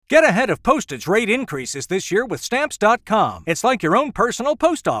Get ahead of postage rate increases this year with Stamps.com. It's like your own personal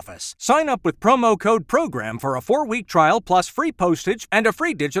post office. Sign up with promo code PROGRAM for a 4-week trial plus free postage and a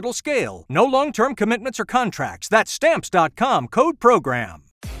free digital scale. No long-term commitments or contracts. That's Stamps.com, code PROGRAM.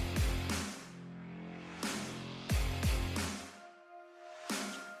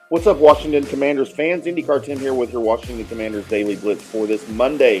 What's up, Washington Commanders fans? IndyCar Tim here with your Washington Commanders Daily Blitz for this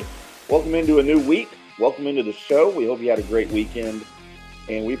Monday. Welcome into a new week. Welcome into the show. We hope you had a great weekend.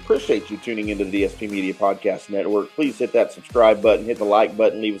 And we appreciate you tuning into the DSP Media Podcast Network. Please hit that subscribe button, hit the like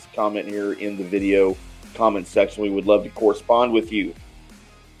button, leave us a comment here in the video comment section. We would love to correspond with you.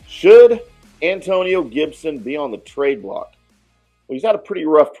 Should Antonio Gibson be on the trade block? Well, he's had a pretty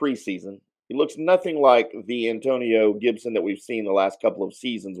rough preseason. He looks nothing like the Antonio Gibson that we've seen the last couple of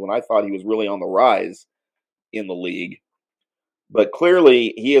seasons when I thought he was really on the rise in the league. But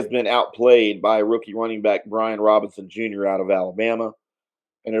clearly, he has been outplayed by rookie running back Brian Robinson Jr. out of Alabama.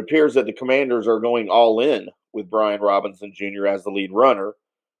 And it appears that the Commanders are going all in with Brian Robinson Jr. as the lead runner,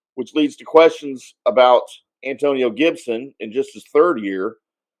 which leads to questions about Antonio Gibson in just his third year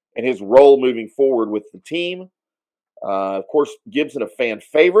and his role moving forward with the team. Of course, Gibson, a fan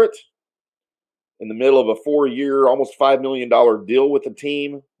favorite, in the middle of a 4-year, almost $5 million deal with the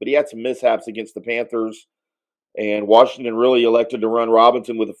team, but he had some mishaps against the Panthers, and Washington really elected to run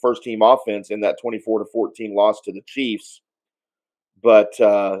Robinson with a first-team offense in that 24-14 loss to the Chiefs. But,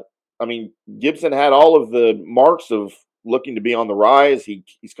 Gibson had all of the marks of looking to be on the rise.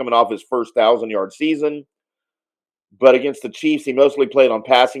 He's coming off his first 1,000-yard season. But against the Chiefs, he mostly played on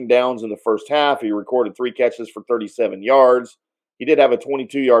passing downs in the first half. He recorded 3 catches for 37 yards. He did have a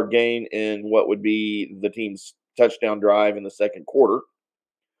 22-yard gain in what would be the team's touchdown drive in the second quarter.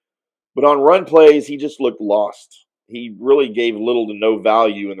 But on run plays, he just looked lost. He really gave little to no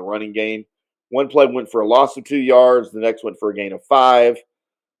value in the running game. One play went for a loss of 2 yards. The next went for a gain of 5.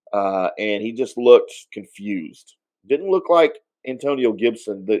 And he just looked confused. Didn't look like Antonio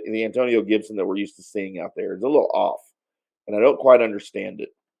Gibson, the Antonio Gibson that we're used to seeing out there. It's a little off. And I don't quite understand it.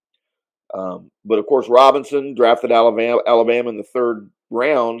 But, of course, Robinson, drafted Alabama in the third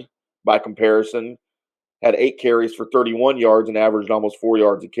round by comparison, had 8 carries for 31 yards and averaged almost 4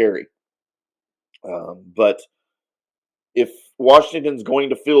 yards a carry. But if Washington's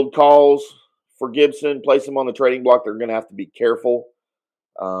going to field calls for Gibson, place him on the trading block, they're going to have to be careful.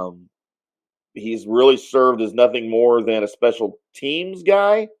 He's really served as nothing more than a special teams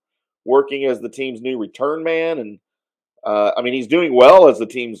guy, working as the team's new return man. And, he's doing well as the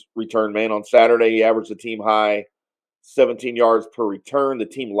team's return man. On Saturday, he averaged a team high 17 yards per return. The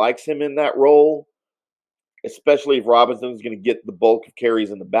team likes him in that role, especially if Robinson's going to get the bulk of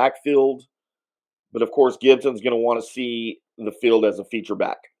carries in the backfield. But, of course, Gibson's going to want to see the field as a feature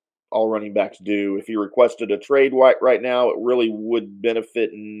back. All running backs do. If he requested a trade right now, it really would benefit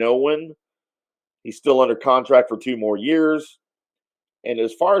no one. He's still under contract for 2 more years. And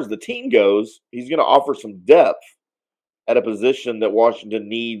as far as the team goes, he's going to offer some depth at a position that Washington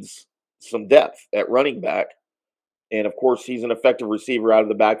needs some depth at running back. And, of course, he's an effective receiver out of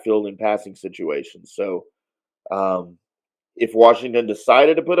the backfield in passing situations. So if Washington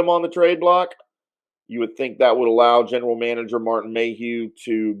decided to put him on the trade block, you would think that would allow General Manager Martin Mayhew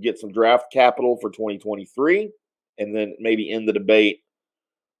to get some draft capital for 2023 and then maybe end the debate.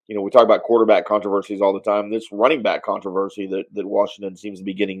 You know, we talk about quarterback controversies all the time. This running back controversy that Washington seems to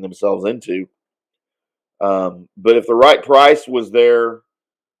be getting themselves into. But if the right price was there,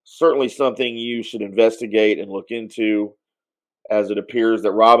 certainly something you should investigate and look into, as it appears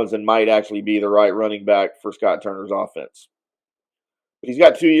that Robinson might actually be the right running back for Scott Turner's offense. But he's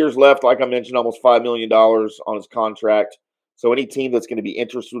got 2 years left, like I mentioned, almost $5 million on his contract. So any team that's going to be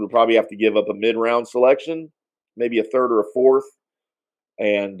interested would probably have to give up a mid-round selection, maybe a third or a fourth.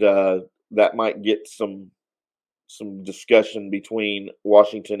 And that might get some discussion between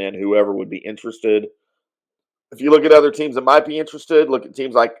Washington and whoever would be interested. If you look at other teams that might be interested, look at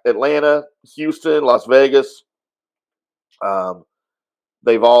teams like Atlanta, Houston, Las Vegas.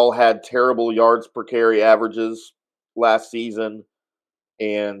 They've all had terrible yards per carry averages last season.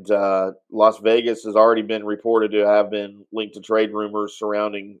 And Las Vegas has already been reported to have been linked to trade rumors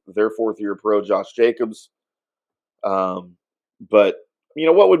surrounding their fourth-year pro, Josh Jacobs. But,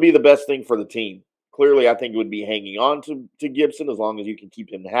 what would be the best thing for the team? Clearly, I think it would be hanging on to Gibson as long as you can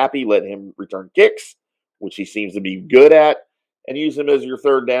keep him happy, let him return kicks, which he seems to be good at, and use him as your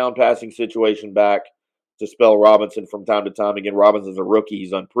third down passing situation back to spell Robinson from time to time. Again, Robinson's a rookie.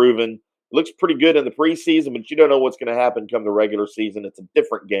 He's unproven. Looks pretty good in the preseason, but you don't know what's going to happen come the regular season. It's a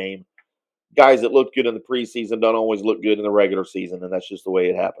different game. Guys that look good in the preseason don't always look good in the regular season, and that's just the way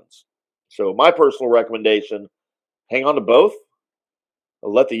it happens. So my personal recommendation, hang on to both.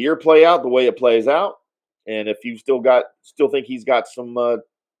 let the year play out the way it plays out. And if you still think he's got some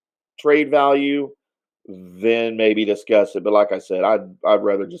trade value, then maybe discuss it. But like I said, I'd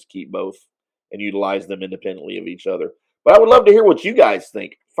rather just keep both and utilize them independently of each other. But I would love to hear what you guys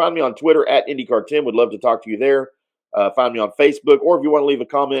think. Find me on Twitter at IndyCar10. Would love to talk to you there. Find me on Facebook, or if you want to leave a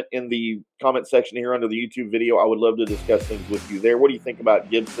comment in the comment section here under the YouTube video, I would love to discuss things with you there. What do you think about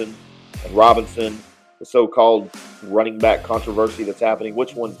Gibson and Robinson, the so-called running back controversy that's happening?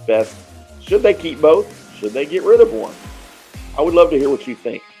 Which one's best? Should they keep both? Should they get rid of one? I would love to hear what you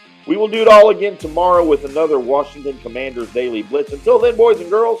think. We will do it all again tomorrow with another Washington Commanders Daily Blitz. Until then, boys and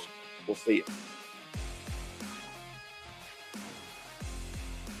girls, we'll see you.